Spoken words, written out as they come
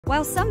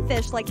While some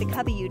fish like the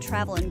cubbyou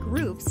travel in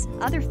groups,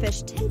 other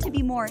fish tend to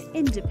be more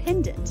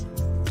independent.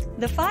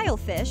 The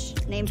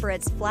filefish, named for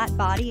its flat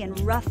body and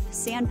rough,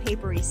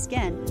 sandpapery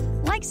skin,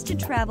 likes to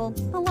travel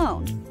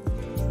alone.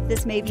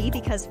 This may be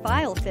because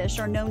filefish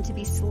are known to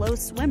be slow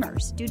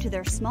swimmers due to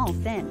their small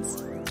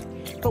fins.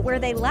 But where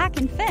they lack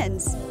in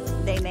fins,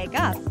 they make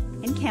up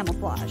in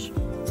camouflage.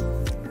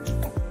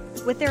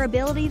 With their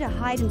ability to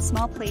hide in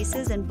small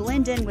places and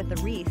blend in with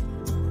the reef,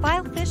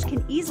 filefish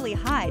can easily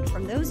hide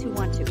from those who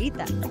want to eat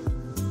them.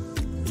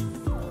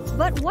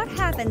 But what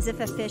happens if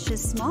a fish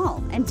is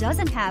small and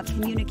doesn't have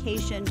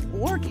communication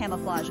or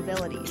camouflage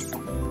abilities?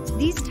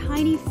 These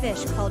tiny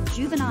fish, called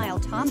juvenile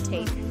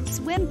tomtate,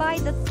 swim by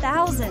the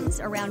thousands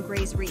around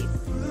Gray's Reef.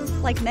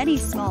 Like many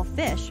small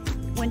fish,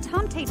 when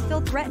tomtate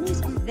feel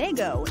threatened, they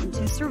go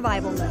into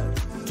survival mode.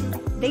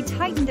 They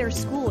tighten their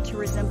school to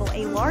resemble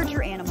a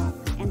larger animal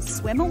and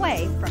swim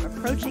away from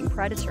approaching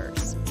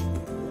predators.